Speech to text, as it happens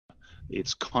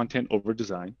It's content over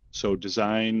design. So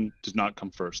design does not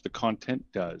come first. The content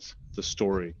does. The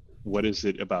story. What is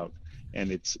it about?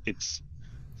 And it's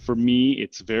for me,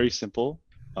 it's very simple.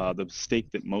 The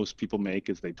mistake that most people make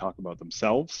is they talk about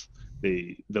themselves.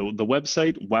 The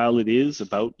website, while it is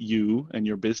about you and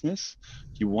your business,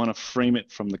 you want to frame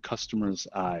it from the customer's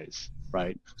eyes,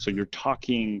 right? So you're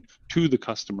talking to the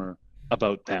customer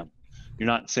about them. You're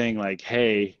not saying like,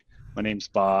 "Hey, my name's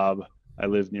Bob. I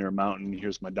live near a mountain.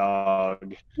 Here's my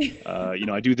dog.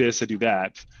 I do this, I do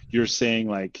that." You're saying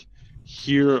like,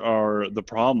 "Here are the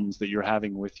problems that you're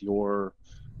having with your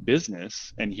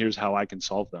business, and here's how I can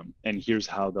solve them, and here's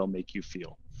how they'll make you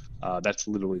feel." That's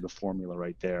literally the formula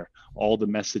right there. All the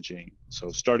messaging. So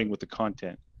starting with the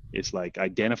content, it's like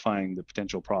identifying the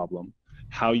potential problem,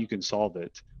 how you can solve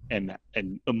it, and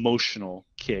an emotional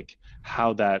kick,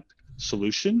 how that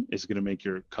solution is going to make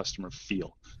your customer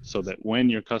feel, so that when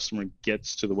your customer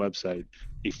gets to the website,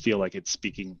 they feel like it's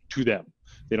speaking to them.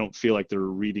 They don't feel like they're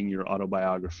reading your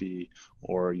autobiography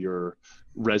or your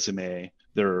resume.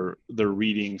 They're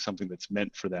reading something that's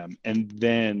meant for them. And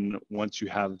then once you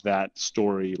have that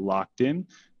story locked in,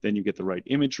 then you get the right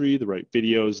imagery, the right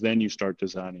videos, then you start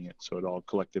designing it so it all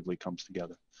collectively comes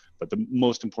together. But the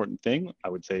most important thing I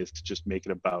would say is to just make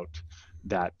it about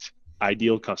that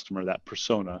ideal customer, that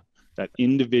persona, that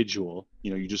individual.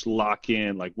 You just lock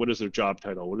in like, what is their job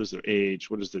title, what is their age,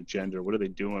 what is their gender, what are they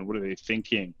doing, what are they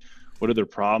thinking, what are their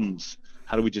problems.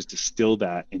 How do we just distill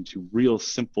that into real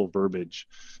simple verbiage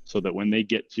so that when they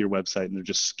get to your website and they're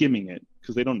just skimming it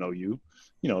because they don't know you,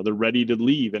 they're ready to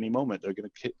leave any moment, they're going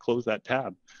to close that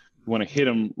tab. You want to hit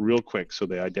them real quick so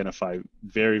they identify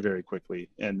very, very quickly.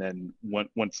 And then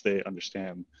once they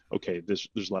understand, okay, there's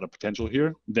a lot of potential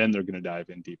here, then they're going to dive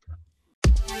in deeper.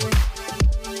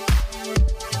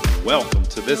 Welcome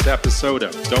to this episode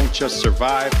of Don't Just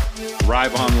Survive,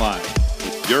 Thrive Online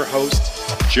with your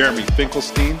hosts, Jeremy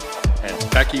Finkelstein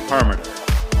and Becky Parmenter.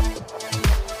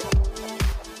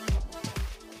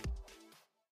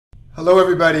 Hello,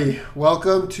 everybody.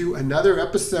 Welcome to another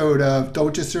episode of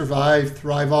Don't Just Survive,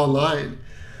 Thrive Online.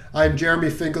 I'm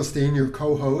Jeremy Finkelstein, your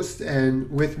co-host, and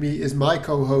with me is my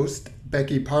co-host,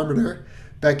 Becky Parmenter.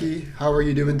 Becky, how are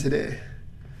you doing today?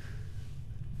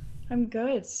 I'm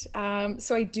good.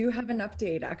 So I do have an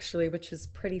update actually, which is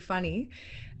pretty funny.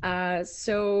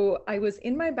 So I was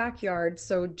in my backyard.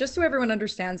 So just so everyone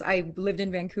understands, I lived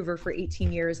in Vancouver for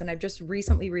 18 years and I've just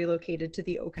recently relocated to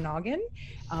the Okanagan.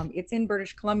 It's in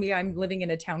British Columbia. I'm living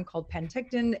in a town called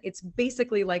Penticton. It's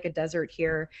basically like a desert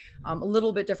here, a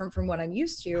little bit different from what I'm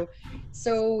used to.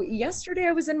 So yesterday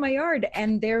I was in my yard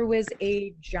and there was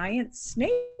a giant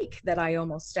snake that I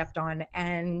almost stepped on,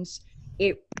 and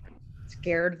it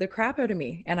scared the crap out of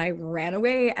me and I ran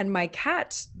away, and my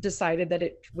cat decided that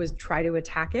it was try to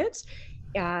attack it.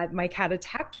 My cat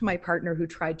attacked my partner who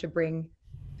tried to bring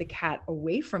the cat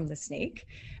away from the snake.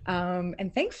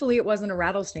 And thankfully it wasn't a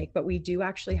rattlesnake, but we do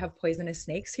actually have poisonous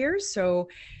snakes here. So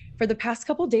for the past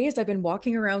couple of days, I've been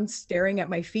walking around staring at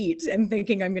my feet and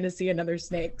thinking I'm going to see another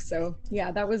snake. So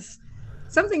yeah, that was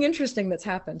something interesting that's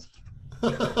happened.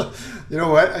 You know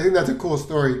what? I think that's a cool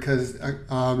story because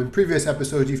in previous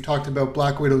episodes you've talked about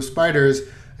black widow spiders,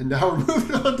 and now we're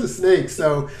moving on to snakes.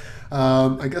 So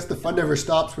I guess the fun never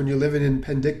stops when you're living in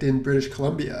Penticton, British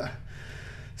Columbia.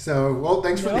 So, well,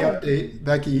 thanks for the update,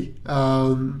 Becky.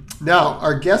 Now,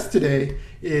 our guest today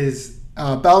is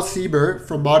Bal Sieber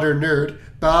from Modern Nerd.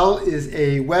 Bal is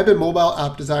a web and mobile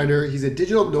app designer. He's a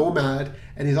digital nomad,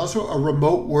 and he's also a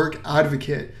remote work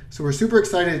advocate. So we're super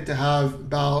excited to have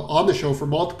Bal on the show for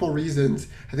multiple reasons.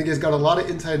 I think he's got a lot of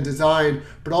insight in design,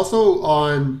 but also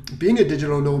on being a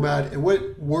digital nomad and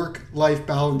what work-life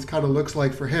balance kind of looks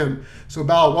like for him. So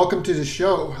Bal, welcome to the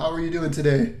show. How are you doing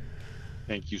today?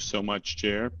 Thank you so much,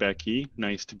 Jer. Becky,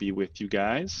 nice to be with you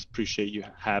guys. Appreciate you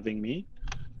having me.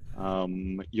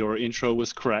 Your intro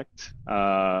was correct.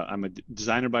 I'm a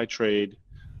designer by trade,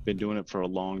 been doing it for a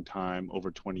long time, over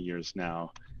 20 years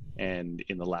now. And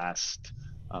in the last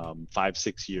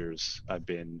 5-6 years, I've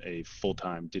been a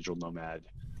full-time digital nomad,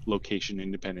 location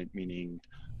independent, meaning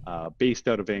based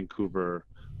out of Vancouver,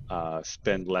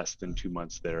 spend less than 2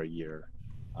 months there a year,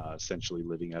 essentially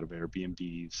living out of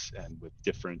Airbnbs and with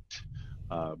different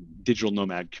digital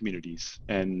nomad communities.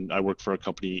 And I work for a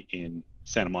company in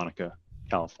Santa Monica,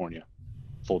 California,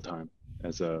 full-time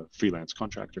as a freelance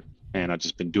contractor. And I've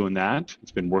just been doing that.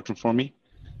 It's been working for me.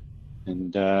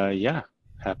 And yeah,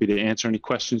 happy to answer any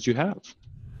questions you have.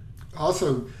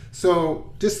 Awesome.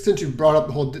 So just since you brought up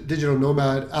the whole digital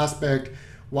nomad aspect,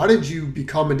 why did you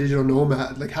become a digital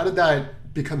nomad? Like, how did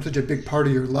that become such a big part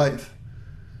of your life?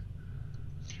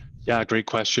 Yeah, great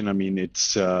question. I mean,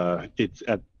 it's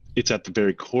it's at the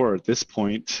very core at this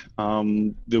point.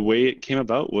 The way it came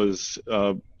about was,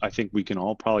 I think we can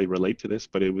all probably relate to this,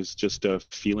 but it was just a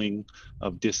feeling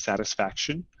of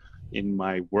dissatisfaction in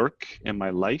my work and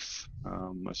my life. I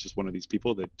was just one of these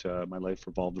people that my life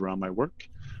revolved around my work.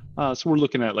 So we're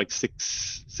looking at like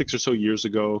six or so years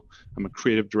ago. I'm a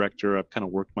creative director. I've kind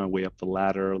of worked my way up the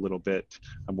ladder a little bit.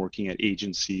 I'm working at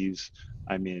agencies.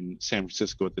 I'm in San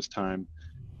Francisco at this time,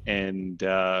 and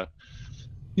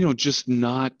just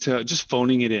not just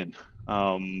phoning it in,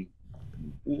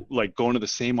 like going to the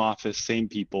same office, same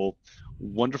people,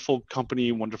 wonderful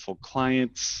company, wonderful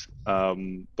clients,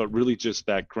 but really just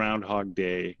that Groundhog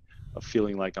Day of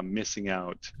feeling like I'm missing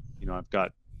out. I've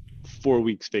got 4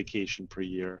 weeks vacation per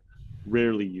year,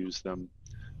 rarely use them.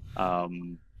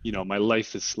 My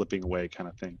life is slipping away, kind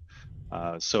of thing.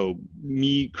 So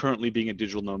me currently being a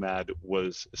digital nomad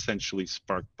was essentially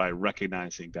sparked by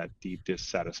recognizing that deep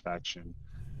dissatisfaction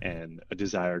and a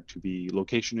desire to be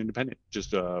location independent,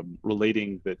 just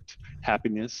relating that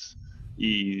happiness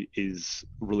is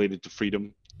related to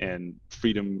freedom, and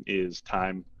freedom is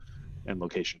time and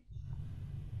location.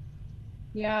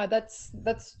 Yeah, that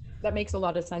makes a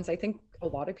lot of sense. I think a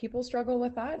lot of people struggle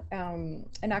with that. And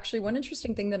actually, one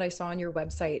interesting thing that I saw on your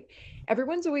website,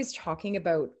 everyone's always talking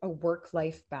about a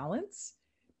work-life balance,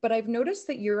 but I've noticed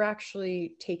that you're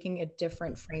actually taking a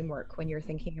different framework when you're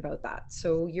thinking about that.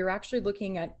 So you're actually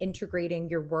looking at integrating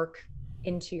your work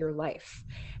into your life.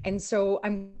 And so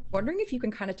I'm wondering if you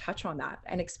can kind of touch on that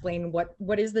and explain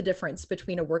what is the difference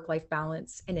between a work-life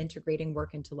balance and integrating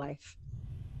work into life.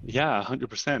 Yeah,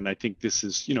 100%. I think this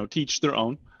is, to each their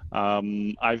own.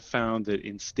 I've found that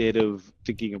instead of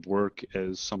thinking of work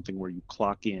as something where you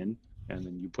clock in and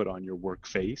then you put on your work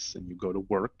face and you go to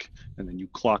work and then you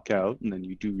clock out and then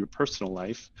you do your personal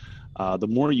life, the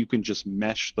more you can just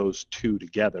mesh those two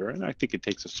together. And I think it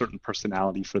takes a certain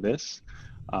personality for this.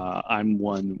 I'm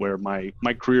one where my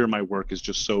career, my work is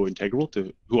just so integral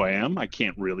to who I am. I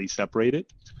can't really separate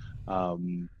it.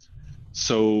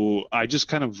 So I just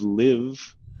kind of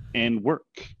live and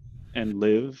work and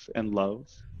live and love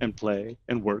and play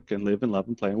and work and live and love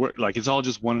and play and work. Like it's all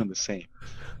just one and the same.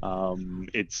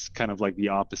 It's kind of like the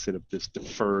opposite of this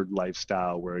deferred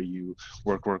lifestyle where you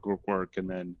work, and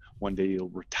then one day you'll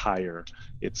retire.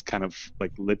 It's kind of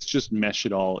like, let's just mesh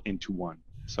it all into one.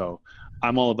 So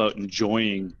I'm all about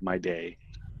enjoying my day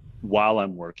while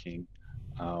I'm working.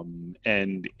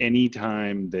 And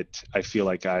anytime that I feel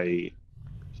like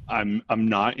I'm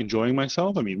not enjoying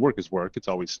myself. I mean, work is work.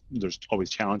 There's always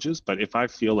challenges. But if I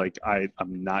feel like I'm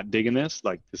not digging this,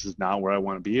 like this is not where I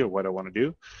want to be or what I want to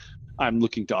do, I'm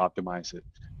looking to optimize it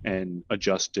and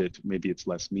adjust it. Maybe it's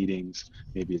less meetings.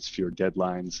 Maybe it's fewer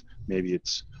deadlines. Maybe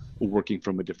it's working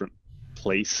from a different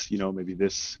place. Maybe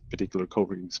this particular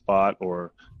co-working spot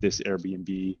or this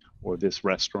Airbnb or this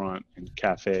restaurant and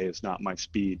cafe is not my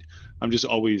speed. I'm just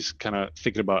always kind of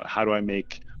thinking about how do I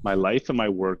make my life and my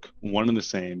work one and the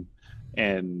same,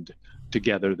 and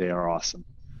together they are awesome.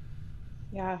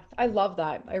 Yeah, I love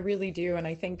that. I really do. And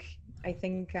I think,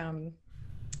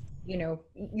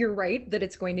 you're right that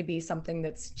it's going to be something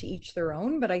that's to each their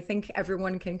own, but I think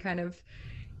everyone can kind of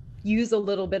use a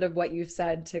little bit of what you've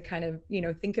said to kind of,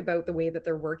 think about the way that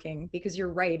they're working, because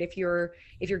you're right. If you're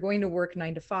going to work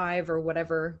 9 to 5 or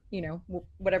whatever,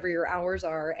 whatever your hours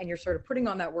are, and you're sort of putting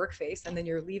on that work face and then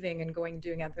you're leaving and going,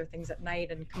 doing other things at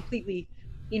night and completely,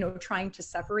 trying to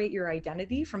separate your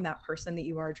identity from that person that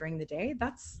you are during the day,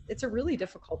 it's a really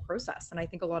difficult process. And I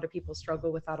think a lot of people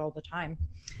struggle with that all the time.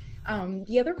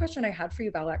 The other question I had for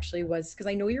you, Val, actually was, because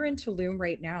I know you're in Tulum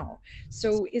right now.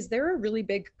 So is there a really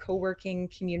big co-working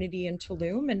community in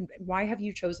Tulum, and why have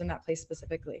you chosen that place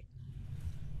specifically?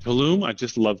 Tulum, I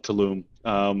just love Tulum.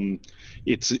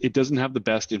 It doesn't have the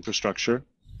best infrastructure.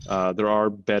 There are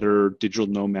better digital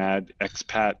nomad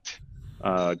expat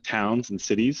towns and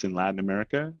cities in Latin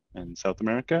America and South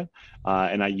America.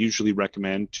 And I usually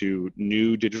recommend to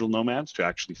new digital nomads to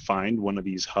actually find one of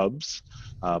these hubs,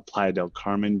 Playa del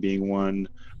Carmen being one,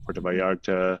 Puerto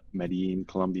Vallarta, Medellin,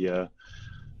 Colombia.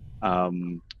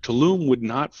 Tulum would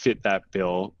not fit that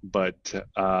bill, but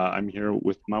I'm here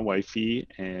with my wifey,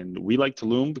 and we like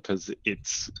Tulum because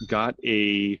it's got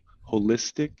a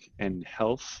holistic and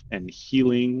health and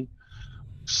healing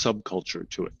subculture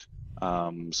to it.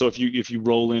 So if you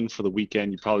roll in for the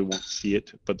weekend, you probably won't see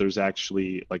it, but there's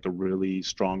actually like a really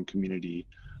strong community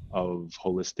of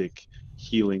holistic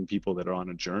healing people that are on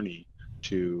a journey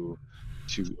to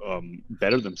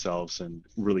better themselves and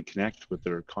really connect with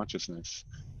their consciousness.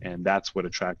 And that's what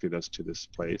attracted us to this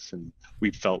place. And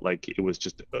we felt like it was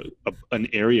just an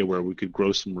area where we could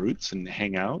grow some roots and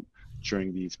hang out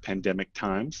during these pandemic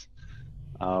times.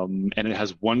 And it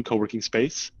has one co-working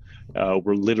space.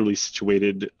 We're literally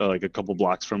situated like a couple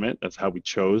blocks from it. That's how we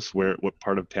chose what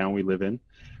part of town we live in.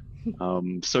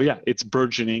 So yeah, it's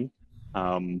burgeoning,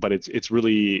 but it's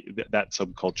really that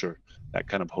subculture, that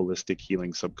kind of holistic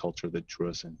healing subculture that drew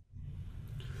us in.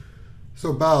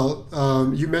 So, Bal,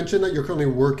 you mentioned that you're currently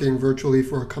working virtually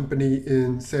for a company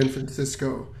in San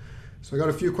Francisco. So, I got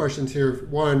a few questions here.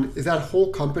 One, is that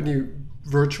whole company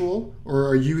virtual, or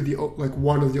are you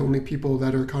one of the only people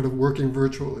that are kind of working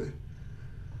virtually?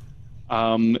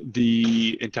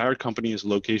 The entire company is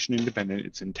location independent.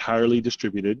 It's entirely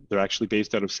distributed. They're actually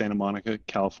based out of Santa Monica,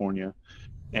 California,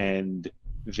 and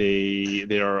they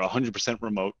are 100%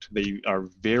 remote.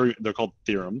 They're called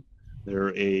Theorem.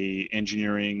 They're a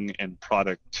engineering and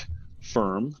product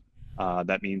firm.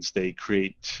 That means they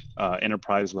create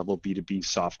enterprise level B2B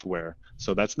software.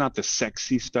 So that's not the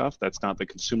sexy stuff. That's not the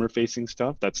consumer facing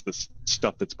stuff. That's the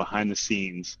stuff that's behind the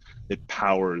scenes that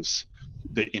powers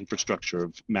the infrastructure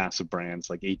of massive brands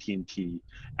like AT&T,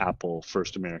 Apple,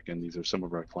 First American. These are some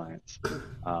of our clients.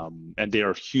 And they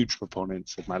are huge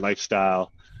proponents of my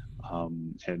lifestyle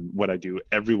and what I do.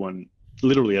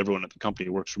 Literally everyone at the company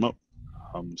works remote.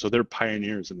 So they're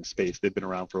pioneers in the space. They've been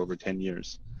around for over 10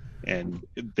 years. And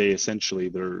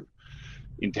their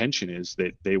intention is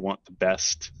that they want the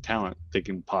best talent they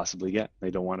can possibly get.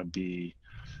 They don't want to be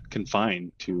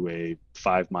confined to a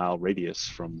 5-mile radius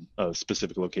from a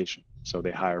specific location. So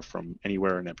they hire from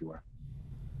anywhere and everywhere.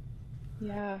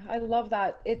 Yeah, I love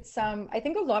that. It's I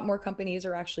think a lot more companies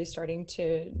are actually starting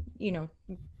to,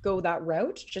 go that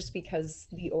route just because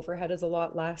the overhead is a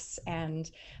lot less. And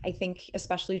I think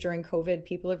especially during COVID,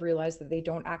 people have realized that they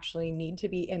don't actually need to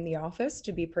be in the office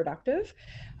to be productive.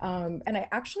 And I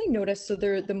actually noticed, so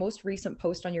the most recent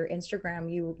post on your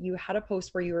Instagram, you had a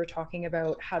post where you were talking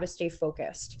about how to stay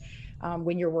focused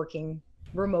when you're working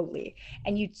remotely,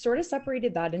 and you sort of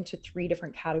separated that into 3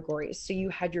 different categories. So you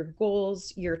had your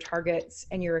goals, your targets,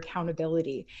 and your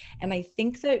accountability. And I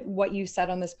think that what you said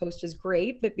on this post is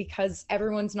great, but because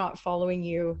everyone's not following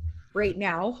you right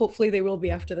now, hopefully they will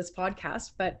be after this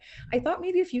podcast, but I thought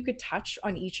maybe if you could touch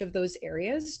on each of those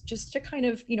areas just to kind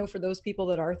of, for those people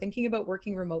that are thinking about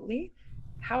working remotely,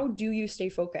 how do you stay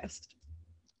focused?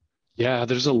 Yeah,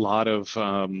 there's a lot of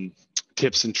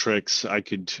tips and tricks. I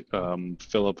could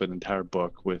fill up an entire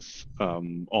book with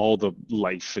all the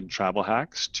life and travel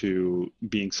hacks to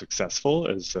being successful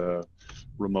as a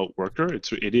remote worker.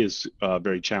 It is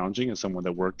very challenging as someone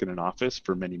that worked in an office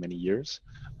for many, many years.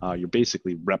 You're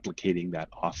basically replicating that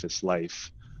office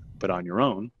life, but on your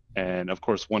own. And of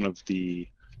course, one of the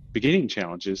beginning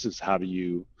challenges is how do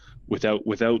you,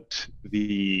 without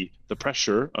the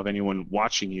pressure of anyone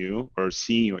watching you or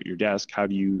seeing you at your desk, how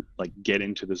do you like get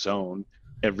into the zone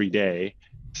every day,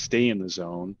 stay in the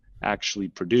zone, actually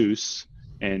produce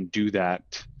and do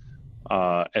that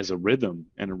as a rhythm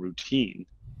and a routine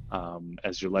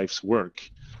as your life's work.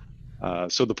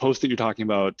 So the post that you're talking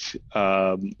about,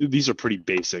 these are pretty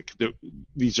basic.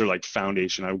 These are like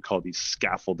foundation. I would call these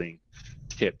scaffolding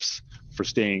tips for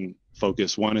staying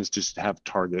focused. One is just to have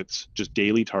targets, just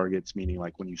daily targets, meaning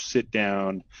like when you sit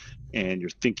down and you're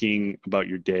thinking about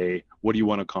your day, what do you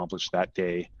want to accomplish that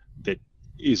day that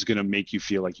is going to make you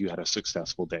feel like you had a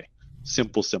successful day?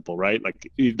 Simple, right?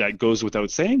 Like that goes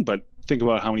without saying, but think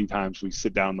about how many times we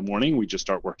sit down in the morning, we just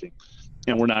start working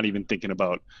and we're not even thinking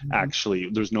about actually,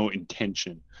 there's no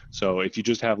intention. So if you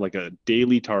just have like a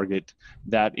daily target,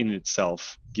 that in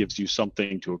itself gives you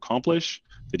something to accomplish,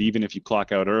 that even if you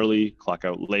clock out early, clock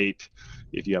out late,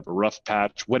 if you have a rough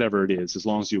patch, whatever it is, as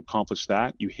long as you accomplish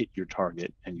that, you hit your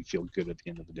target and you feel good at the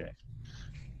end of the day.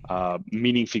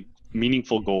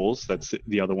 Meaningful goals, that's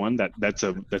the other one. That's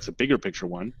a bigger picture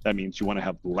one. That means you want to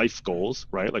have life goals,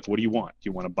 right? Like what do you want? Do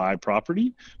you want to buy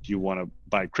property? Do you want to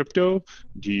buy crypto?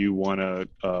 Do you want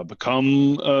to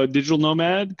become a digital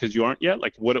nomad because you aren't yet?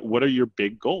 Like what are your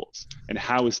big goals? And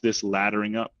how is this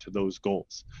laddering up to those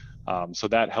goals? So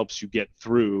that helps you get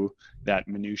through that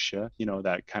minutia,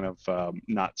 that kind of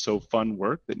not so fun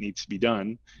work that needs to be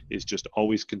done, is just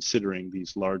always considering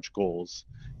these large goals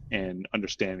and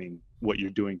understanding what you're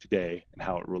doing today and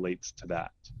how it relates to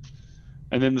that.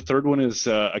 And then the third one is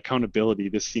accountability.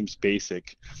 This seems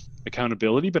basic,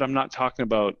 accountability, but I'm not talking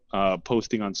about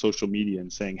posting on social media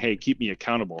and saying, hey, keep me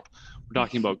accountable. We're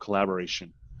talking about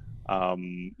collaboration.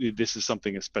 This is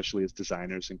something, especially as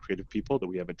designers and creative people, that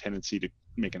we have a tendency to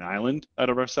make an island out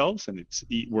of ourselves, and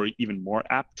we're even more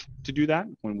apt to do that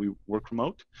when we work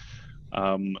remote.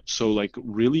 So like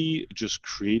really just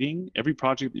creating every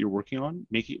project that you're working on,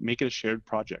 make it a shared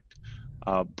project.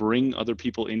 Bring other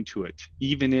people into it,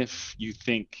 even if you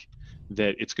think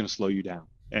that it's going to slow you down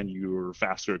and you're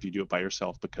faster if you do it by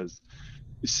yourself, because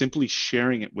simply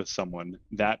sharing it with someone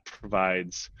that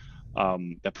provides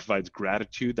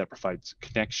gratitude, that provides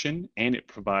connection, and it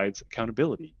provides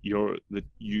accountability.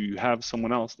 You have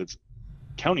someone else that's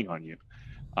counting on you,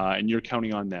 and you're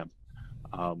counting on them.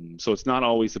 So it's not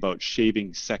always about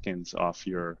shaving seconds off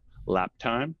your lap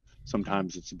time.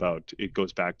 Sometimes it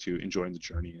goes back to enjoying the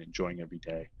journey and enjoying every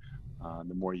day.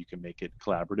 The more you can make it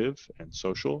collaborative and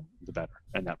social, the better,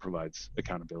 and that provides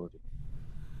accountability.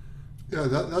 Yeah,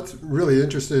 that's really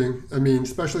interesting. I mean,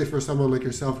 especially for someone like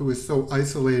yourself who is so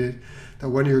isolated that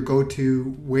one of your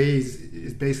go-to ways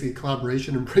is basically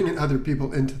collaboration and bringing other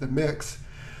people into the mix.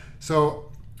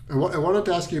 So I wanted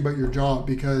to ask you about your job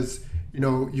because,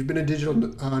 you've been a digital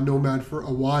nomad for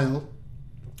a while,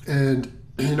 and,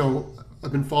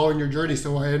 I've been following your journey,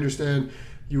 so I understand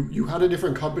you had a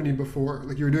different company before,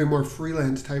 like you were doing more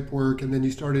freelance type work, and then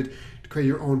you started to create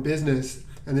your own business.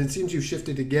 And it seems you've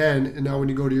shifted again, and now when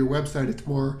you go to your website, it's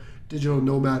more digital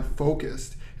nomad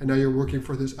focused, and now you're working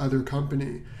for this other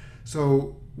company.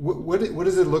 So what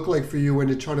does it look like for you when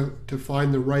you're trying to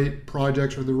find the right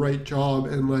projects or the right job,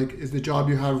 and like, is the job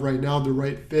you have right now the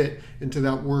right fit into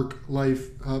that work-life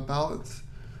balance?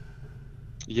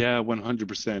 Yeah,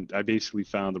 100%. I basically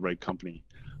found the right company.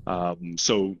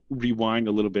 So rewind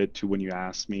a little bit to when you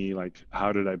asked me, like,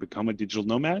 how did I become a digital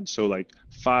nomad? So like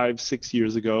 5, 6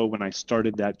 years ago, when I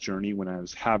started that journey, when I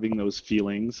was having those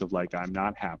feelings of like, I'm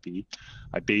not happy,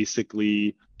 I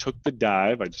basically took the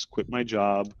dive. I just quit my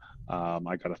job.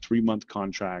 I got a 3-month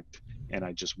contract, and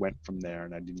I just went from there,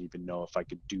 and I didn't even know if I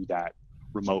could do that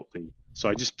remotely. So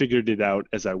I just figured it out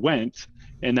as I went,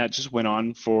 and that just went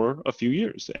on for a few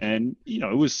years. And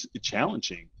it was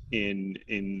challenging.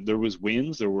 There was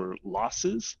wins, there were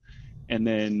losses, and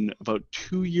then about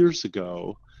 2 years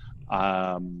ago,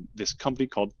 this company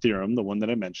called Theorem, the one that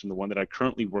I mentioned, the one that I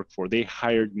currently work for, they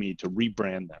hired me to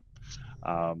rebrand them.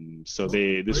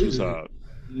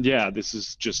 This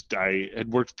is just, I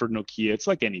had worked for Nokia. It's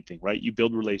like anything, right? You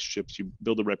build relationships, you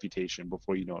build a reputation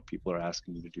before you know it, people are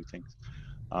asking you to do things.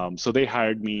 So they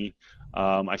hired me.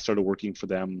 I started working for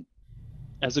them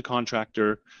as a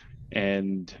contractor,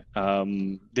 and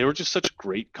they were just such a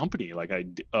great company. Like,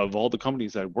 of all the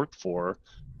companies I worked for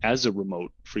as a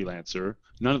remote freelancer,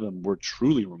 none of them were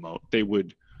truly remote. They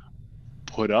would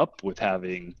put up with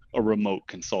having a remote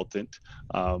consultant.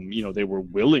 They were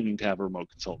willing to have a remote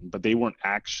consultant, but they weren't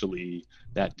actually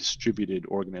that distributed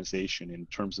organization in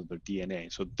terms of their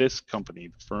DNA. So this company,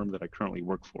 the firm that I currently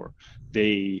work for,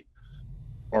 they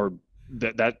are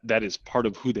that is part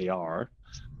of who they are.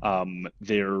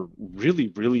 They're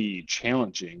really, really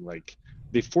challenging. Like,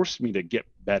 they forced me to get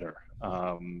better.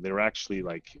 They were actually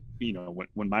like,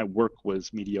 when my work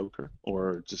was mediocre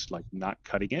or just like not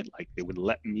cutting it, like, they would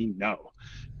let me know.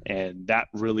 And that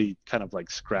really kind of like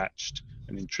scratched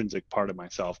an intrinsic part of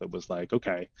myself that was like,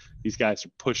 okay, these guys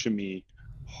are pushing me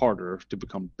harder to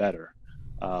become better.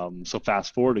 So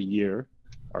fast forward a year,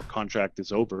 our contract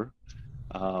is over.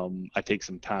 I take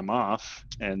some time off,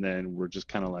 and then we're just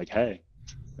kind of like, hey,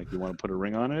 like, you want to put a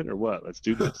ring on it or what? Let's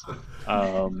do this.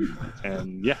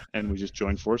 And we just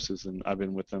joined forces, and I've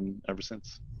been with them ever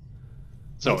since.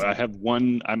 So I have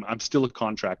I'm still a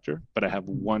contractor, but I have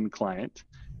one client,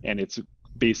 and it's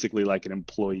basically like an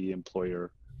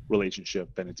employee-employer relationship.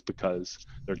 And it's because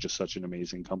they're just such an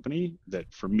amazing company that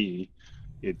for me,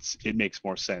 it makes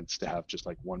more sense to have just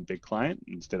like one big client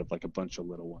instead of like a bunch of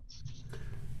little ones.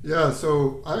 Yeah,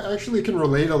 so I actually can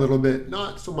relate a little bit,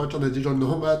 not so much on the digital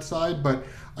nomad side, but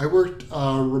I worked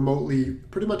remotely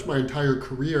pretty much my entire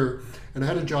career, and I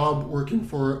had a job working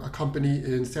for a company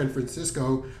in San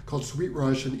Francisco called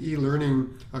SweetRush, an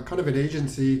e-learning kind of an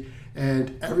agency,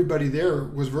 and everybody there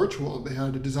was virtual. They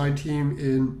had a design team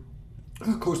in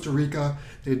Costa Rica,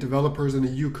 they had developers in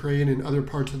the Ukraine and other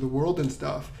parts of the world and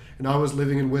stuff, and I was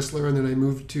living in Whistler, and then I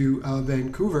moved to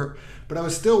Vancouver, but I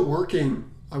was still working,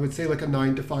 I would say, like a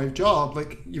 9-to-5 job,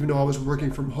 like, even though I was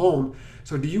working from home.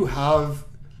 So do you have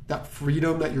that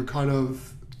freedom that you're kind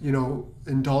of,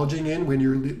 indulging in when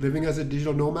you're living as a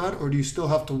digital nomad, or do you still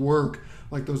have to work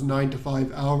like those 9 to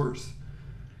 5 hours?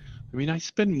 I mean, I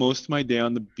spend most of my day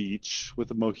on the beach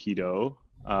with a mojito.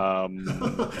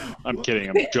 No, I'm kidding.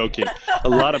 I'm joking. A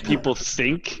lot of people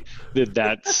think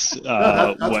that's That's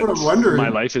what I'm wondering. My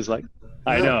life is like.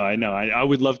 I know. I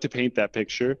would love to paint that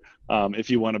picture. If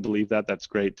you want to believe that, that's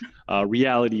great.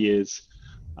 Reality is,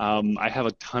 I have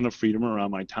a ton of freedom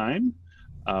around my time,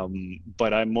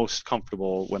 but I'm most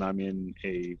comfortable when I'm in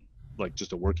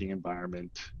just a working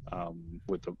environment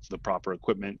with the proper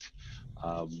equipment.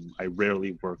 I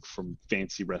rarely work from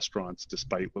fancy restaurants,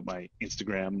 despite what my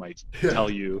Instagram might tell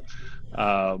you.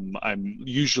 I'm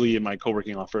usually in my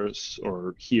co-working office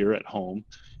or here at home.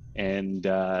 And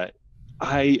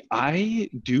I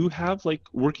do have like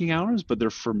working hours, but they're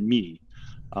for me.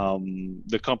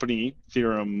 The company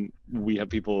Theorem, we have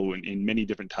people in many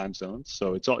different time zones,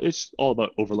 so it's all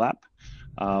about overlap,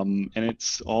 and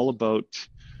it's all about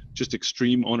just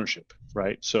extreme ownership,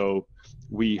 right? So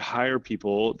we hire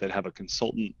people that have a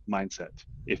consultant mindset.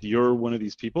 If you're one of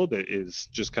these people that is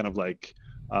just kind of like,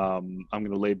 I'm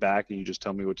going to lay back and you just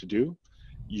tell me what to do,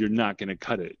 you're not going to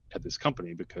cut it at this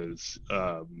company, because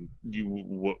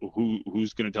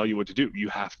who's going to tell you what to do? You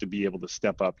have to be able to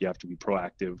step up. You have to be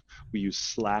proactive. We use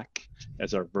Slack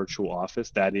as our virtual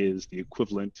office. That is the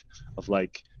equivalent of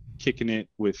like kicking it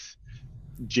with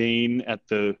Jane at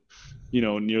the,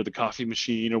 near the coffee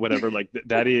machine or whatever. Like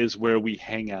that is where we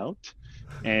hang out.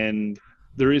 And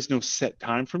there is no set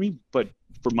time for me, but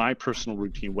for my personal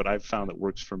routine, what I've found that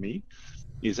works for me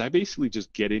is I basically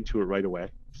just get into it right away.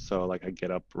 So like I get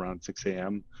up around 6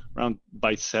 a.m. Around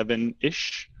by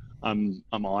 7-ish, I'm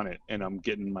on it and I'm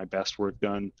getting my best work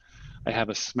done. I have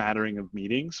a smattering of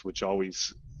meetings, which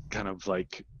always kind of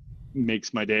like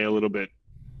makes my day a little bit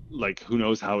like who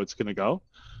knows how it's gonna go.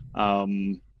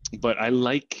 But I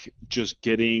like just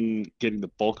getting the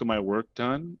bulk of my work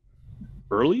done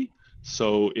early.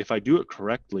 So if I do it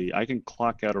correctly, I can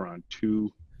clock out around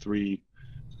 2, 3,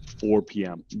 4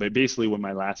 p.m. But basically, when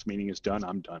my last meeting is done,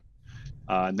 I'm done.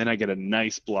 And then I get a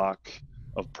nice block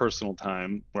of personal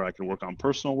time where I can work on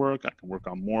personal work. I can work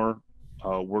on more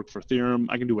work for Theorem.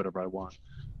 I can do whatever I want.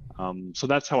 So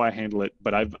that's how I handle it.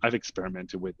 But I've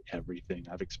experimented with everything.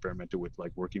 I've experimented with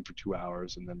like working for 2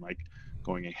 hours and then like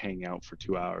going and hang out for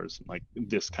 2 hours and like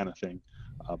this kind of thing.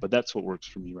 But that's what works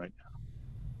for me right now.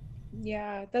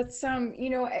 Yeah, that's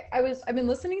I've been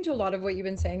listening to a lot of what you've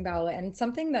been saying, Val, and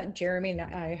something that Jeremy and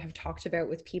I have talked about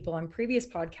with people on previous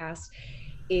podcasts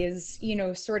is,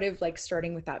 sort of like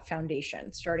starting with that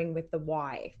foundation, starting with the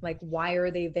why. Like, why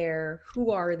are they there?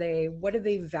 Who are they? What do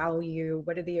they value?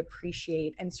 What do they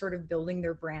appreciate? And sort of building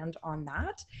their brand on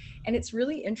that. And it's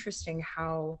really interesting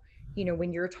how,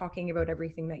 when you're talking about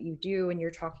everything that you do and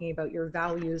you're talking about your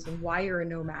values and why you're a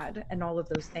nomad and all of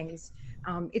those things,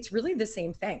 it's really the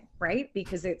same thing, right?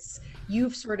 Because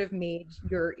you've sort of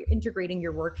you're integrating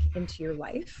your work into your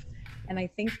life. And I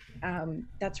think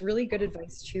that's really good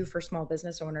advice too for small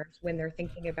business owners when they're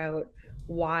thinking about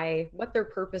what their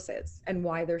purpose is and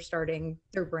why they're starting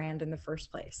their brand in the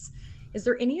first place. Is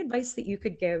there any advice that you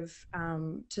could give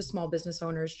to small business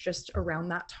owners just around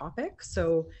that topic?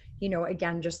 So,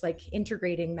 again, just like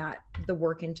integrating the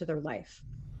work into their life.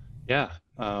 Yeah,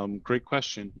 great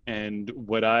question. And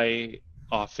what I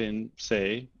often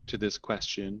say to this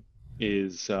question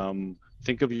is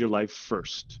think of your life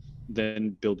first,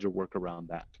 then build your work around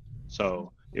that.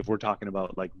 So if we're talking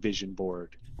about like vision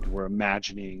board and we're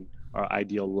imagining our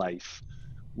ideal life,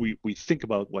 we think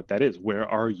about what that is. Where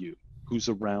are you? Who's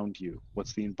around you?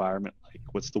 What's the environment like?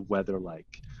 What's the weather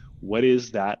like? What is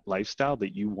that lifestyle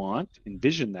that you want?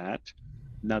 Envision that.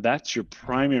 Now that's your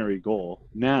primary goal.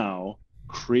 Now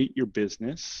create your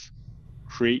business,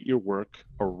 create your work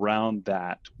around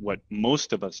that. What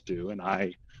most of us do, and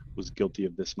I was guilty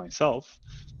of this myself,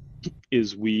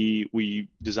 is we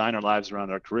design our lives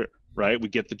around our career, right? We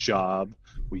get the job,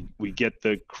 we get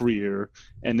the career,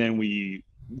 and then we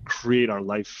create our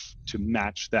life to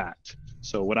match that.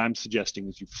 So what I'm suggesting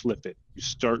is you flip it. You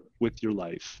start with your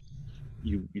life.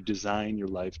 You design your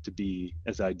life to be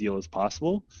as ideal as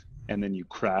possible, and then you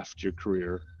craft your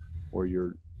career or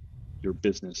your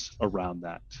business around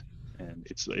that. And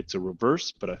it's a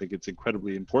reverse, but I think it's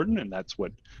incredibly important. And that's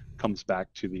what comes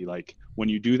back to the, like, when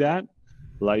you do that,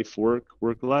 life, work,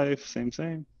 life,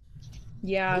 same.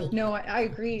 Yeah, no, I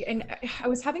agree. And I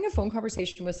was having a phone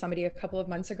conversation with somebody a couple of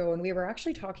months ago, and we were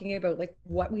actually talking about like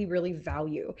what we really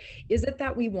value. Is it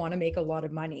that we want to make a lot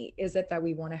of money? Is it that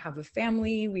we want to have a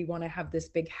family? We want to have this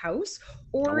big house?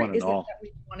 Or is it that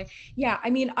we want to, yeah,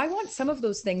 I mean, I want some of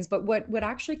those things, but what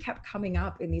actually kept coming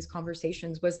up in these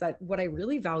conversations was that what I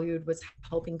really valued was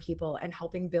helping people and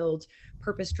helping build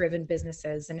purpose-driven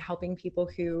businesses and helping people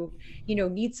who,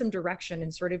 need some direction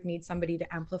and sort of need somebody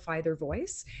to amplify their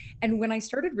voice. And when I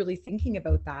started really thinking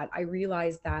about that, I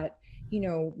realized that,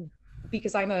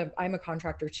 because I'm a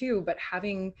contractor too, but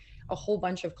having a whole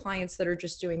bunch of clients that are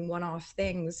just doing one-off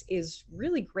things is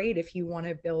really great if you want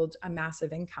to build a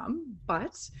massive income,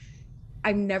 but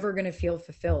I'm never going to feel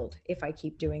fulfilled if I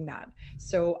keep doing that.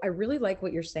 So I really like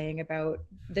what you're saying about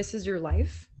this is your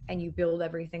life and you build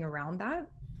everything around that,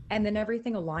 and then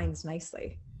everything aligns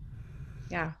nicely.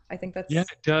 Yeah, I think that's... Yeah,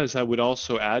 it does. I would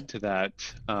also add to that,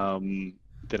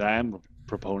 that I am a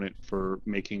proponent for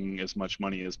making as much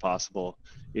money as possible.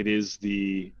 It is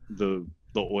the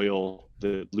the oil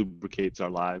that lubricates our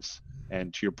lives.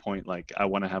 And to your point, like, I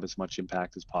want to have as much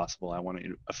impact as possible. I want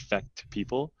to affect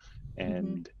people,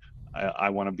 and I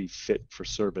want to be fit for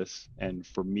service. And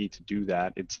for me to do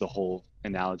that, it's the whole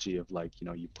analogy of, like,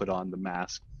 you put on the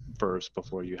mask first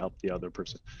before you help the other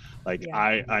person. Like,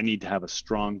 I need to have a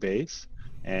strong base.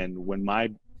 And when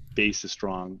my base is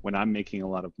strong, when I'm making a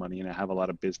lot of money and I have a lot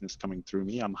of business coming through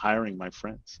me, I'm hiring my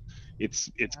friends. It's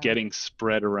getting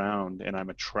spread around, and I'm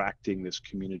attracting this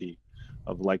community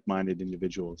of like-minded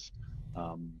individuals.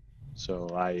 So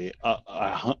I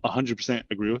 100%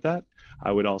 agree with that.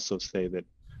 I would also say that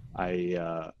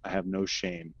I have no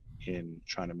shame in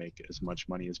trying to make as much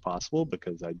money as possible,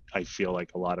 because I feel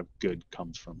like a lot of good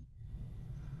comes from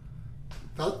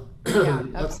That, Yeah,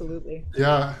 absolutely.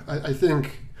 yeah, I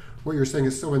think what you're saying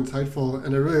is so insightful,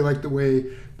 and I really like the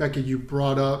way, Becky, you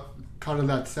brought up kind of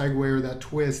that segue or that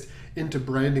twist into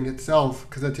branding itself.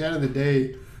 Because at the end of the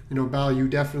day, Bal, you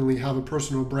definitely have a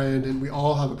personal brand, and we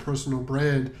all have a personal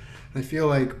brand. And I feel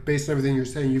like, based on everything you're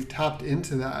saying, you've tapped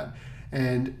into that.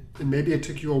 And maybe it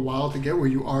took you a while to get where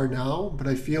you are now, but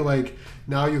I feel like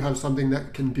now you have something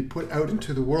that can be put out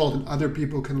into the world, and other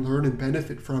people can learn and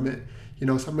benefit from it.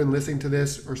 Someone listening to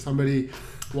this, or somebody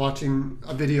watching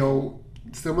a video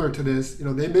similar to this,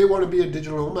 they may want to be a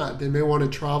digital nomad. They may want to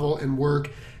travel and work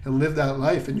and live that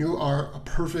life. And you are a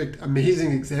perfect,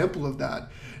 amazing example of that.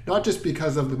 Not just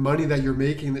because of the money that you're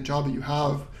making, the job that you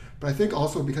have, but I think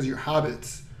also because of your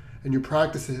habits and your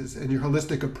practices and your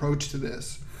holistic approach to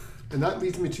this. And that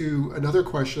leads me to another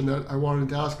question that I wanted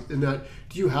to ask, in that,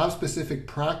 do you have specific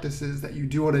practices that you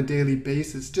do on a daily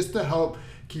basis just to help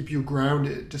keep you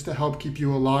grounded, just to help keep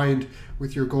you aligned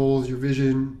with your goals, your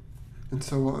vision, and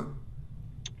so on?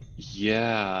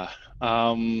 Yeah.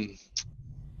 I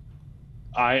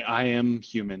am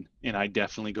human, and I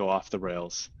definitely go off the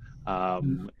rails.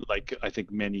 Like, I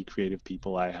think many creative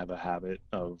people, I have a habit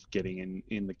of getting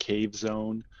in the cave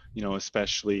zone,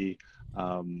 especially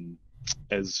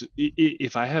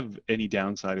if I have any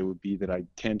downside, it would be that I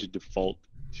tend to default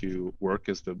to work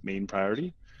as the main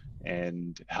priority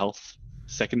and health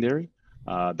secondary.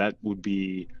 That would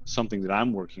be something that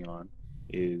I'm working on,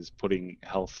 is putting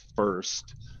health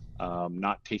first,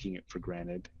 not taking it for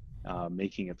granted,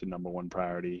 making it the number one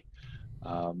priority.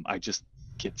 I just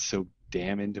get so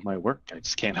damn into my work. I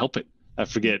just can't help it. I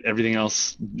forget everything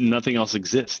else. Nothing else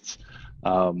exists.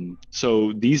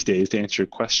 So these days, to answer your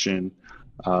question,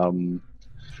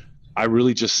 I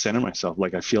really just center myself.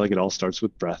 Like, I feel like it all starts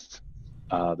with breath.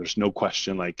 There's no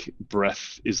question, like,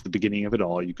 breath is the beginning of it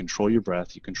all. You control your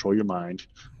breath, you control your mind.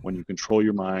 When you control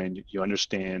your mind, you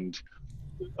understand,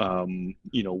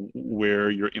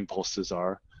 where your impulses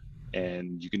are,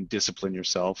 and you can discipline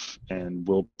yourself, and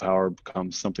willpower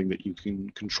becomes something that you can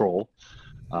control.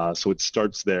 So it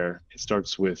starts there. It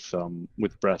starts with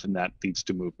breath, and that leads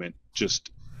to movement.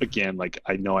 Just, again, like,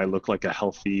 I know I look like a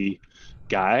healthy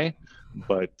guy,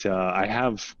 but I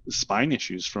have spine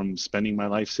issues from spending my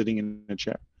life sitting in a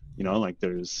chair. Like,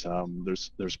 there's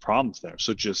problems there.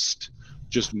 So just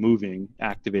moving,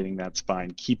 activating that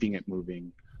spine, keeping it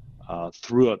moving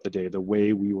throughout the day, the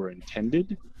way we were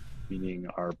intended, meaning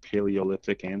our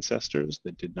Paleolithic ancestors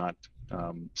that did not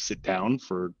sit down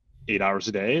for 8 hours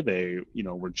a day. They,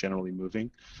 were generally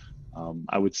moving.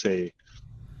 I would say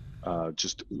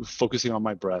just focusing on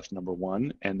my breath, number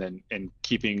one, and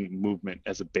keeping movement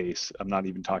as a base. I'm not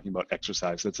even talking about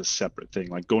exercise. That's a separate thing.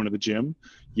 Like, going to the gym,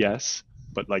 yes,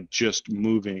 but like, just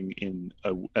moving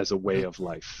as a way of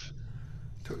life.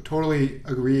 Totally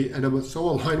agree, and I'm so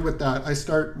aligned with that. I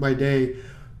start my day,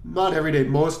 not every day,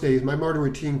 most days. My morning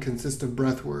routine consists of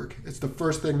breath work. It's the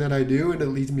first thing that I do, and it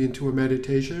leads me into a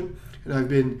meditation. And I've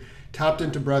been tapped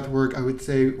into breath work, I would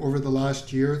say, over the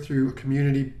last year through a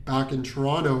community back in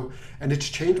Toronto, and it's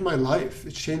changed my life.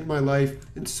 It's changed my life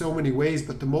in so many ways,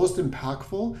 but the most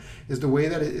impactful is the way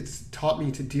that it's taught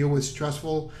me to deal with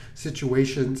stressful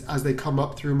situations as they come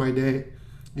up through my day.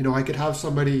 I could have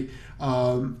somebody,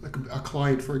 like a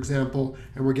client, for example,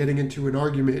 and we're getting into an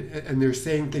argument, and they're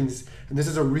saying things, and this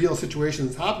is a real situation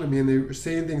that's happened to me, and they were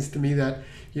saying things to me that,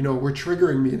 were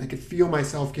triggering me, and I could feel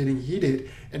myself getting heated,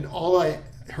 and all I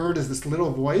heard is this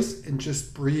little voice, and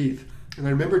just breathe. And I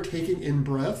remember taking in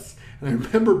breaths, and I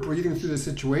remember breathing through the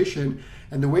situation,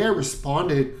 and the way I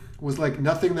responded was like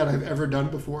nothing that I've ever done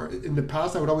before. In the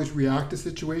past, I would always react to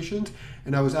situations,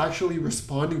 and I was actually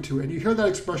responding to it. And you hear that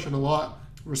expression a lot,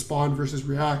 respond versus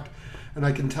react. And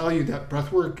I can tell you that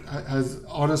breathwork has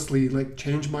honestly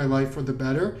changed my life for the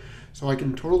better. So I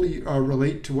can totally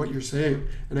relate to what you're saying.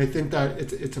 And I think that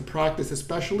it's a practice,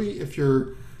 especially if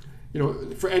you're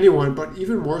for anyone, but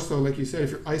even more so, like you said,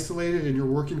 if you're isolated and you're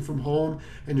working from home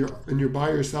and you're by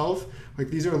yourself, like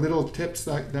these are little tips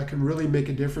that can really make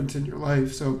a difference in your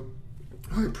life. So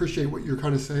I appreciate what you're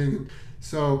kind of saying.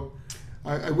 So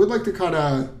I would like to kind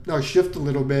of now shift a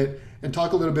little bit and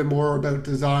talk a little bit more about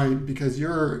design, because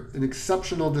you're an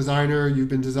exceptional designer. You've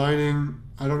been designing,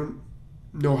 I don't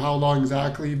know how long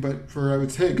exactly, but for, I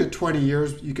would say, a good 20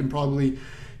 years. You can probably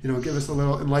give us a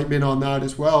little enlightenment on that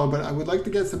as well. But I would like to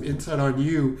get some insight on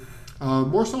you,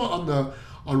 more so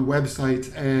on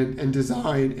websites and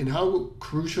design, and how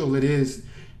crucial it is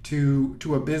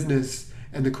to a business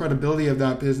and the credibility of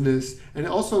that business, and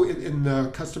also in the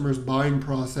customer's buying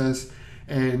process,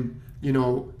 and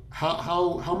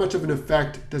how much of an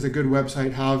effect does a good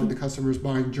website have in the customer's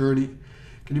buying journey?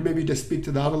 Can you maybe just speak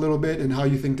to that a little bit and how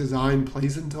you think design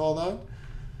plays into all that?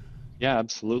 Yeah,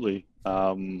 absolutely.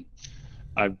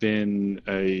 I've been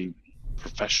a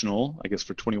professional, I guess,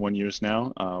 for 21 years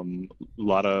now. A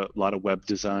lot of web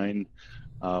design.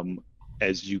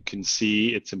 As you can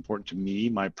see, it's important to me,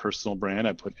 my personal brand.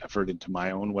 I put effort into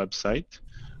my own website.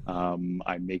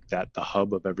 I make that the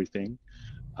hub of everything.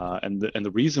 And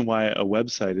the reason why a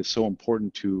website is so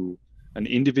important to an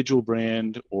individual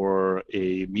brand or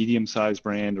a medium-sized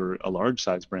brand or a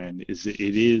large-sized brand is it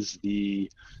is the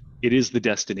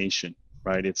destination,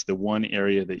 right? It's the one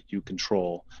area that you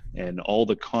control, and all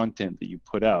the content that you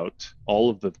put out, all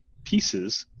of the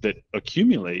pieces that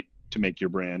accumulate to make your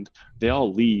brand, they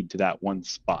all lead to that one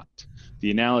spot.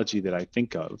 The analogy that I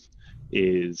think of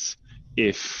is,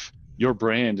 if your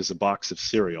brand is a box of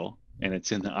cereal and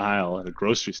it's in the aisle at a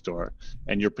grocery store,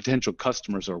 and your potential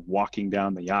customers are walking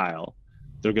down the aisle,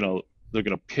 they're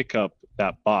gonna pick up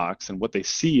that box, and what they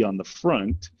see on the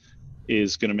front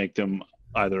is gonna make them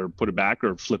either put it back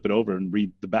or flip it over and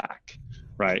read the back,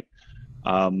 right?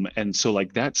 And so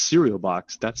like that cereal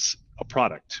box, that's a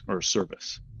product or a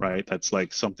service, right? That's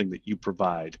like something that you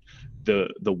provide. The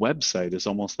website is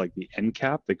almost like the end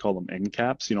cap. They call them end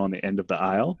caps, on the end of the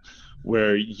aisle,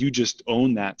 where you just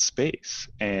own that space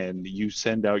and you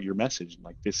send out your message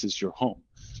like, this is your home.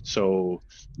 So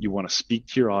you want to speak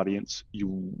to your audience, you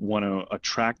want to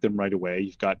attract them right away.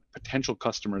 You've got potential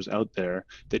customers out there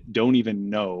that don't even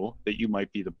know that you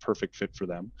might be the perfect fit for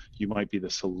them. You might be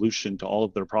the solution to all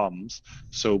of their problems.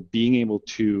 So being able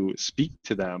to speak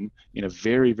to them in a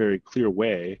very, very clear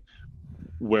way,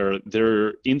 where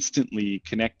they're instantly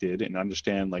connected and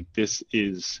understand like, this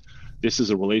is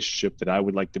a relationship that I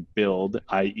would like to build,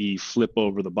 i.e. flip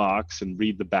over the box and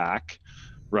read the back,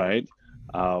 right?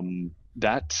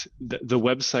 That the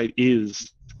website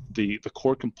is the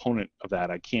core component of that.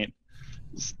 I can't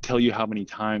tell you how many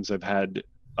times I've had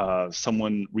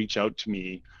someone reach out to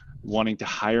me wanting to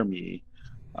hire me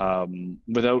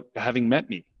without having met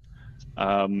me.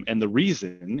 And the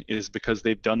reason is because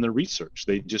they've done their research.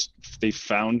 They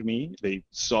found me, they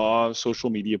saw social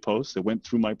media posts, they went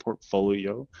through my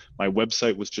portfolio. My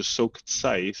website was just so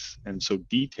concise and so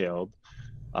detailed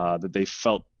that they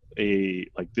felt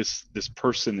this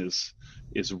person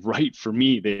is right for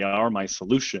me. They are my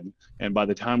solution. And by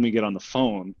the time we get on the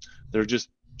phone, they're just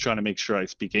trying to make sure I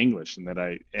speak English and that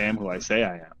I am who I say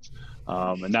I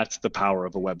am. And that's the power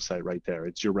of a website right there.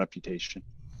 It's your reputation.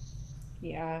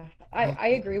 Yeah, I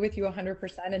agree with you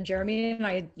 100%. And Jeremy and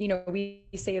I, we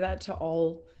say that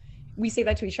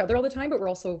to each other all the time, but we're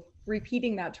also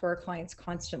repeating that to our clients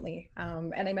constantly.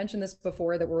 And I mentioned this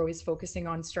before, that we're always focusing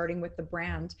on starting with the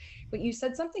brand. But you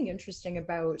said something interesting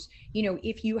about,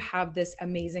 if you have this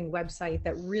amazing website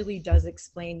that really does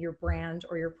explain your brand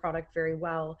or your product very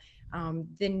well,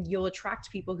 then you'll attract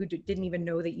people who didn't even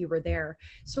know that you were there.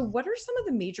 So what are some of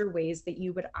the major ways that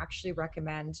you would actually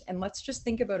recommend? And let's just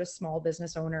think about a small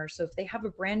business owner. So if they have a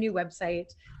brand new website,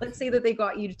 let's say that they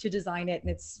got you to design it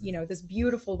and it's, this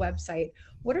beautiful website,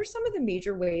 what are some of the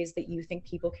major ways that you think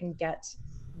people can get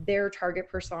their target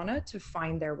persona to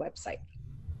find their website?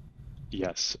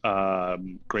 Yes,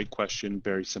 great question.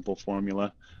 Very simple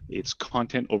formula. It's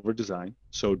content over design.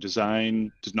 So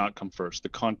design does not come first. The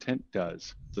content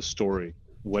does. The story.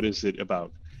 What is it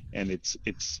about? And it's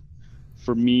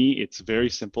for me, it's very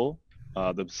simple.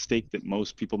 The mistake that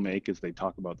most people make is they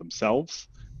talk about themselves.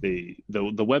 The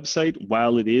website,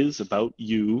 while it is about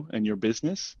you and your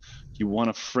business, you want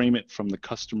to frame it from the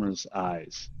customer's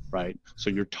eyes, right? So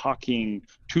you're talking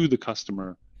to the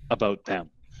customer about them.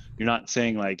 You're not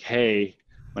saying like, hey,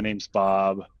 my name's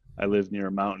Bob, I live near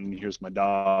a mountain, here's my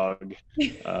dog,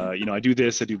 I do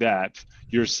this, I do that.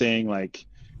 You're saying like,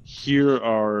 here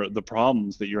are the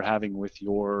problems that you're having with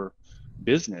your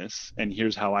business, and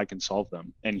here's how I can solve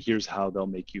them, and here's how they'll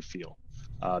make you feel.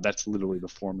 That's literally the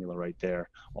formula right there.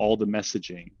 All the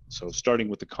messaging. So starting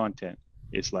with the content,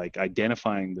 It's like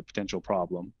identifying the potential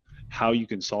problem, how you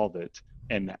can solve it,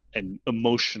 and an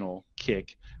emotional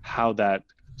kick, how that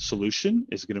solution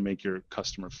is going to make your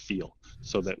customer feel,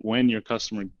 so that when your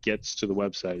customer gets to the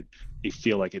website, they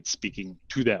feel like it's speaking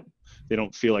to them. They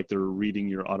don't feel like they're reading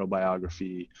your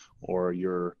autobiography or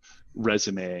your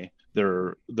resume.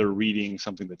 They're reading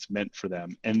something that's meant for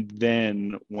them. And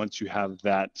then once you have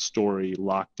that story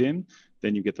locked in,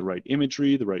 then you get the right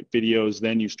imagery, the right videos,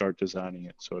 then you start designing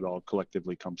it so it all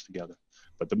collectively comes together.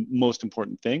 But the most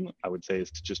important thing I would say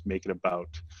is to just make it about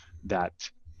that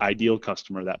ideal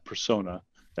customer, that persona,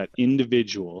 that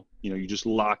individual. You just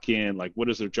lock in, like, what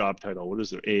is their job title? What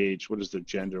is their age? What is their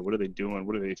gender? What are they doing?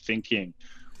 What are they thinking?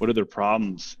 What are their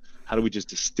problems? How do we just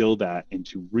distill that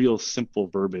into real simple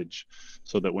verbiage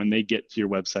so that when they get to your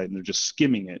website and they're just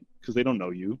skimming it because they don't know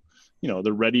you,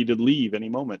 they're ready to leave any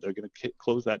moment. They're going to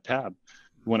close that tab.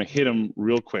 You want to hit them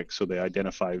real quick so they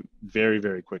identify very,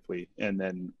 very quickly. And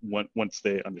then once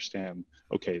they understand,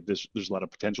 okay, there's a lot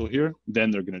of potential here,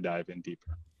 then they're going to dive in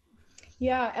deeper.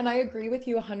 Yeah, and I agree with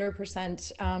you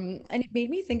 100%. And it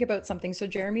made me think about something. So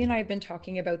Jeremy and I have been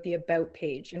talking about the about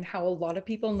page and how a lot of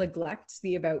people neglect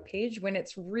the about page when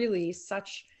it's really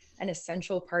such an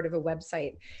essential part of a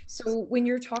website. So when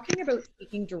you're talking about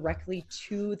speaking directly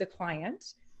to the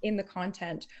client in the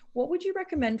content, what would you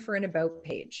recommend for an about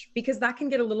page? Because that can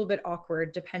get a little bit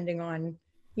awkward depending on,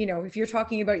 if you're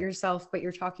talking about yourself, but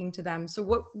you're talking to them. So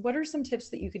what are some tips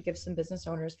that you could give some business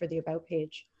owners for the about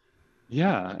page?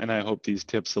 Yeah, and I hope these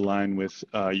tips align with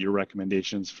your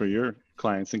recommendations for your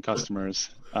clients and customers.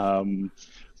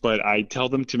 But I tell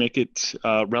them to make it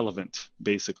relevant,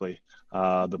 basically.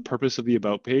 The purpose of the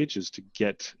About page is to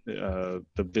get the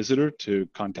visitor to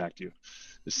contact you.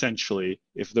 Essentially,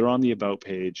 if they're on the About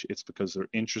page, it's because they're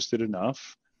interested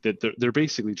enough that they're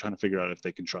basically trying to figure out if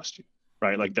they can trust you,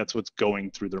 right? Like that's what's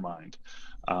going through their mind.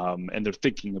 And they're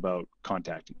thinking about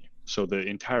contacting you. So the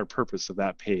entire purpose of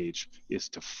that page is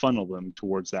to funnel them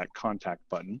towards that contact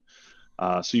button.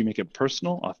 So you make it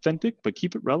personal, authentic, but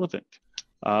keep it relevant.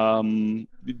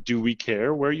 Do we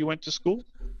care where you went to school?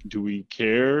 Do we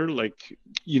care, like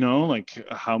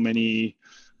how many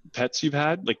pets you've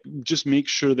had? Like, just make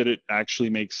sure that it actually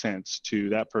makes sense to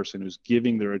that person who's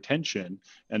giving their attention,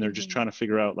 and they're just trying to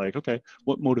figure out, like, okay,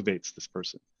 what motivates this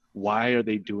person? Why are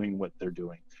they doing what they're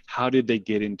doing? How did they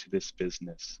get into this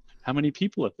business? How many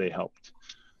people have they helped?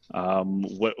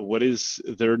 What is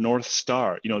their North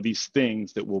Star? These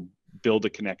things that will build a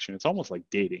connection. It's almost like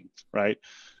dating, right?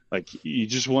 Like you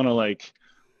just want to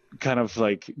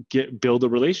build a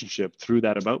relationship through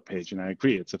that About page. And I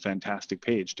agree, it's a fantastic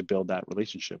page to build that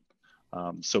relationship.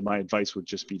 So my advice would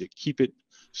just be to keep it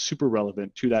super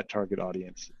relevant to that target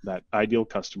audience, that ideal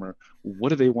customer. What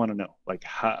do they want to know? Like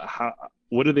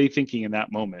what are they thinking in that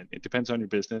moment? It depends on your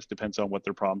business, depends on what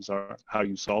their problems are, how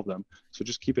you solve them. So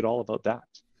just keep it all about that.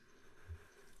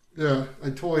 Yeah, I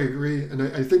totally agree. And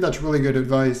I think that's really good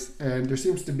advice. And there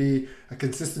seems to be a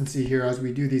consistency here as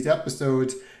we do these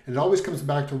episodes. And it always comes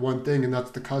back to one thing, and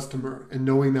that's the customer and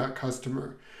knowing that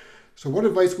customer. So what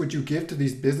advice would you give to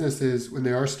these businesses when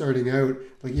they are starting out,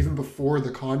 like even before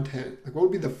the content? Like what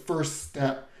would be the first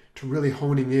step to really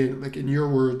honing in, like in your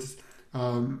words,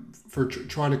 for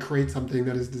trying to create something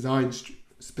that is designed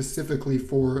specifically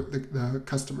for the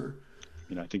customer?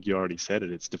 I think you already said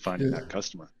it. It's defining that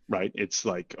customer, right? It's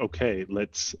like, okay,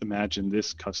 let's imagine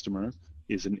this customer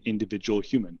is an individual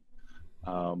human,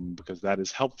 because that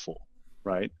is helpful,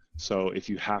 right? So if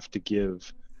you have to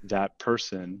give that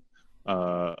person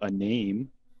a name,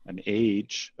 an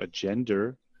age, a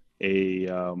gender,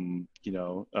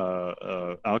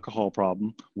 alcohol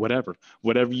problem, whatever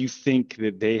you think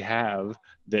that they have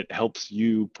that helps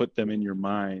you put them in your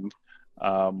mind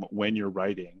when you're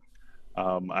writing.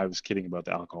 I was kidding about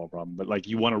the alcohol problem, but like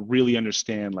you want to really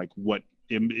understand like what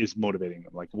is motivating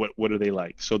them, like what are they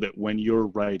like, so that when you're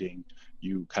writing,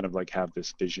 you kind of like have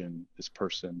this vision, this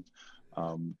person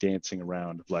dancing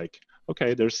around, like,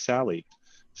 okay, there's Sally,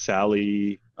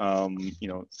 Sally, the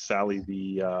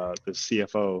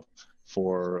CFO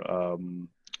for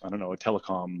I don't know, a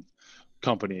telecom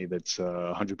company that's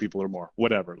 100 people or more,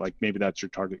 whatever. Like maybe that's your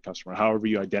target customer. However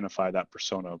you identify that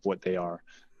persona of what they are,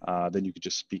 then you could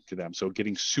just speak to them. So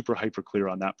getting super hyper clear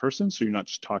on that person, so you're not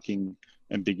just talking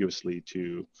ambiguously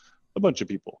to a bunch of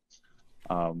people.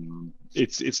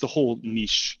 It's the whole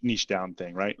niche down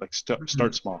thing, right? Like start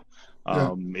small.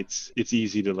 It's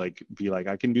easy to like be like,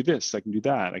 I can do this, I can do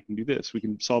that, I can do this, we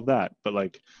can solve that. But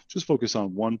like just focus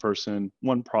on one person,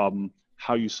 one problem,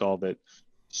 how you solve it.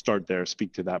 Start there,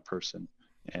 speak to that person,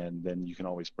 and then you can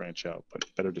always branch out. But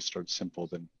better to start simple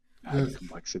than add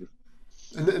complexity.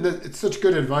 And it's such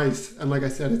good advice. And like I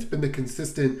said, it's been the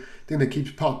consistent thing that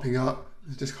keeps popping up.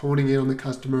 It's just honing in on the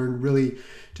customer and really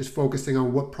just focusing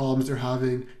on what problems they're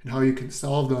having and how you can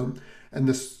solve them. And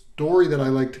the story that I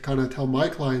like to kind of tell my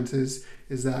clients is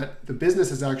that the business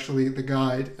is actually the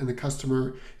guide and the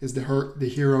customer is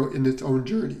the hero in its own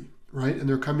journey, right? And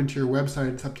they're coming to your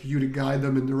website. It's up to you to guide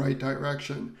them in the right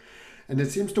direction. And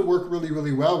it seems to work really,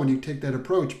 really well when you take that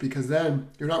approach, because then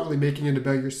you're not really making it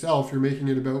about yourself. You're making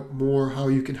it about more how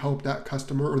you can help that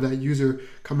customer or that user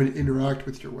come and interact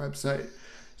with your website.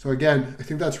 So again, I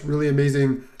think that's really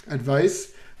amazing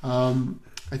advice.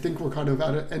 I think we're kind of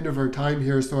at the end of our time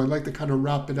here, so I'd like to kind of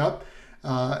wrap it up.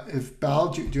 If Bal,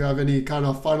 do you have any kind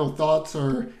of final thoughts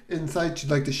or insights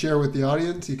you'd like to share with the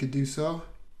audience, you could do so.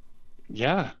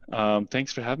 Yeah,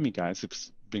 thanks for having me, guys.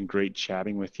 It's been great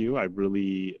chatting with you. I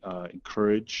really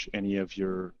encourage any of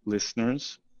your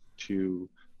listeners to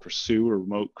pursue a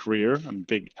remote career. I'm a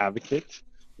big advocate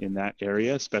in that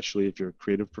area, especially if you're a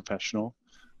creative professional.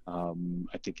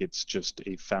 I think it's just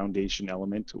a foundation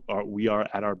element. We are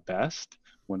at our best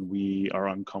when we are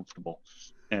uncomfortable.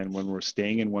 And when we're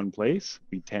staying in one place,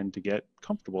 we tend to get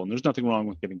comfortable. And there's nothing wrong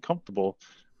with getting comfortable,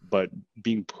 but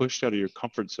being pushed out of your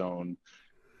comfort zone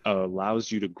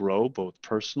allows you to grow both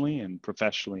personally and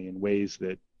professionally in ways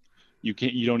that you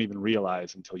don't even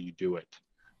realize until you do it.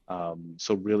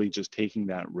 So really just taking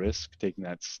that risk, taking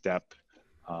that step,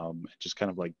 just kind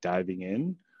of like diving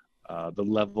in, the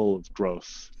level of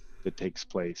growth that takes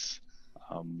place.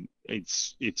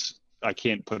 I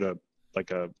can't put a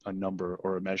number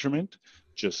or a measurement.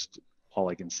 Just all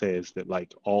I can say is that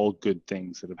like all good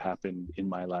things that have happened in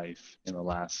my life in the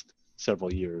last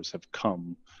several years have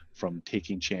come from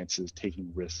taking chances, taking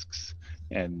risks,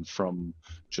 and from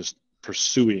just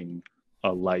pursuing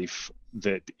a life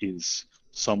that is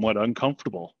somewhat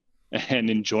uncomfortable and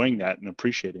enjoying that and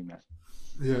appreciating that.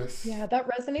 Yes. Yeah, that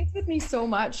resonates with me so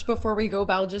much before we go,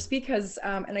 Bal, just because,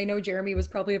 and I know Jeremy was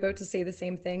probably about to say the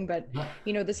same thing, but,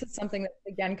 you know, this is something that,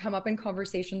 again, come up in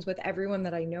conversations with everyone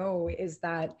that I know is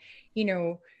that, you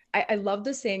know, I love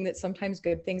the saying that sometimes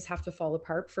good things have to fall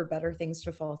apart for better things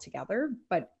to fall together,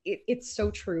 but it's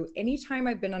so true. Anytime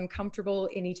I've been uncomfortable,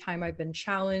 anytime I've been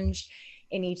challenged,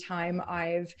 anytime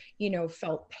I've, you know,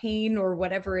 felt pain or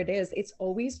whatever it is, it's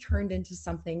always turned into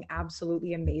something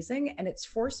absolutely amazing. And it's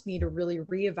forced me to really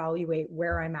reevaluate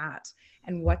where I'm at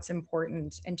and what's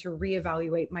important and to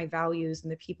reevaluate my values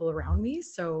and the people around me.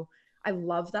 So I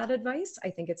love that advice. I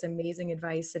think it's amazing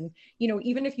advice. And, you know,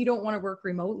 even if you don't want to work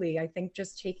remotely, I think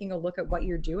just taking a look at what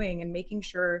you're doing and making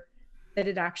sure that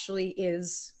it actually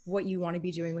is what you want to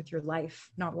be doing with your life,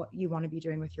 not what you want to be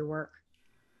doing with your work.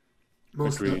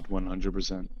 Agreed,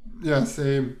 100%. Yeah,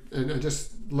 same. And I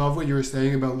just love what you were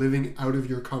saying about living out of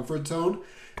your comfort zone.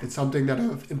 It's something that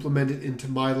I've implemented into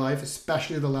my life,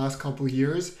 especially the last couple of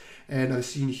years. And I've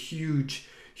seen huge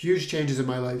changes in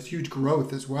my life, huge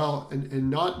growth as well. And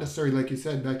not necessarily, like you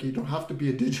said, Becky, you don't have to be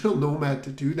a digital nomad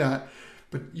to do that.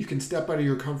 But you can step out of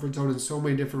your comfort zone in so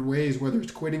many different ways, whether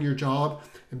it's quitting your job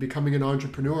and becoming an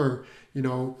entrepreneur, you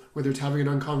know, whether it's having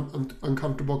an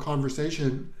uncomfortable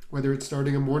conversation, whether it's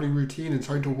starting a morning routine and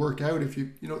starting to work out. If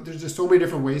you know, there's just so many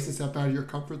different ways to step out of your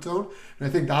comfort zone. And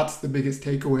I think that's the biggest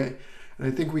takeaway. And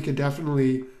I think we could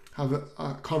definitely have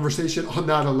a conversation on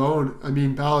that alone. I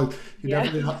mean, Bal,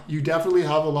 you definitely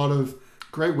have a lot of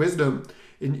great wisdom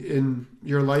in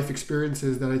your life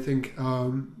experiences that I think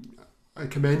I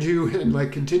commend you, and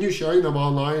like continue sharing them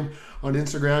online on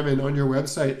Instagram and on your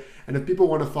website. And if people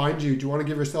want to find you, do you want to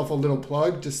give yourself a little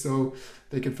plug just so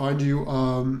they can find you,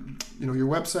 you know, your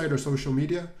website or social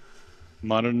media?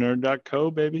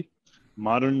 ModernNerd.co, baby.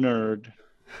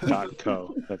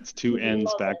 ModernNerd.co. That's two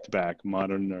N's back to back.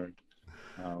 Modern Nerd.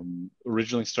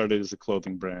 Originally started as a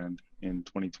clothing brand in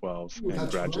 2012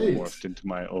 and gradually morphed into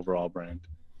my overall brand.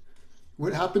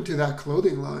 What happened to that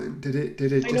clothing line? Did it?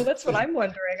 I know, that's what I'm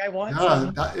wondering. I want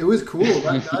some. It was cool.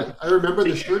 I remember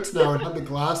the shirts now. It had the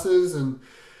glasses and.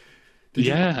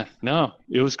 No,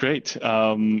 it was great.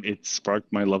 It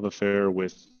sparked my love affair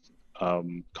with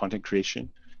content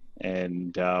creation,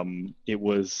 and it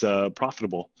was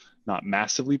profitable. Not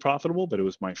massively profitable, but it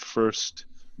was my first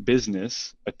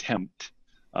business attempt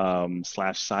 /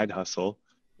 side hustle.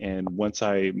 And once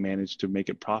I managed to make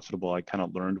it profitable, I kind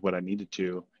of learned what I needed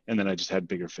to. And then I just had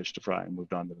bigger fish to fry and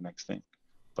moved on to the next thing.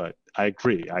 But I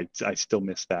agree. I still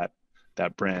miss that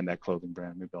brand, that clothing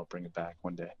brand. Maybe I'll bring it back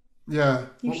one day. Yeah.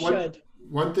 You should.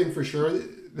 One thing for sure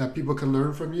that people can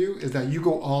learn from you is that you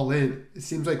go all in. It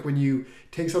seems like when you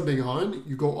take something on,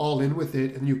 you go all in with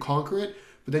it and you conquer it.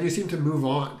 but then you seem to move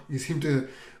on. You seem to,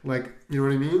 like, you know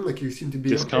what I mean? Like, you seem to be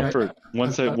Discomfort.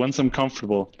 okay, Once I'm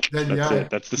comfortable, then that's yeah, it.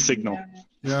 That's the signal.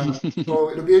 yeah.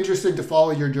 So it'll be interesting to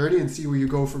follow your journey and see where you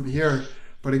go from here.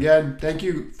 But again, thank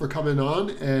you for coming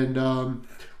on, and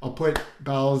I'll put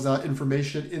Bal's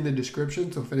information in the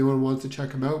description. So if anyone wants to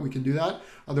check him out, we can do that.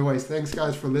 Otherwise, thanks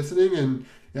guys for listening, and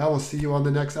yeah, we'll see you on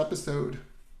the next episode.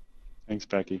 Thanks,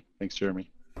 Becky. Thanks,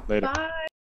 Jeremy. Later. Bye.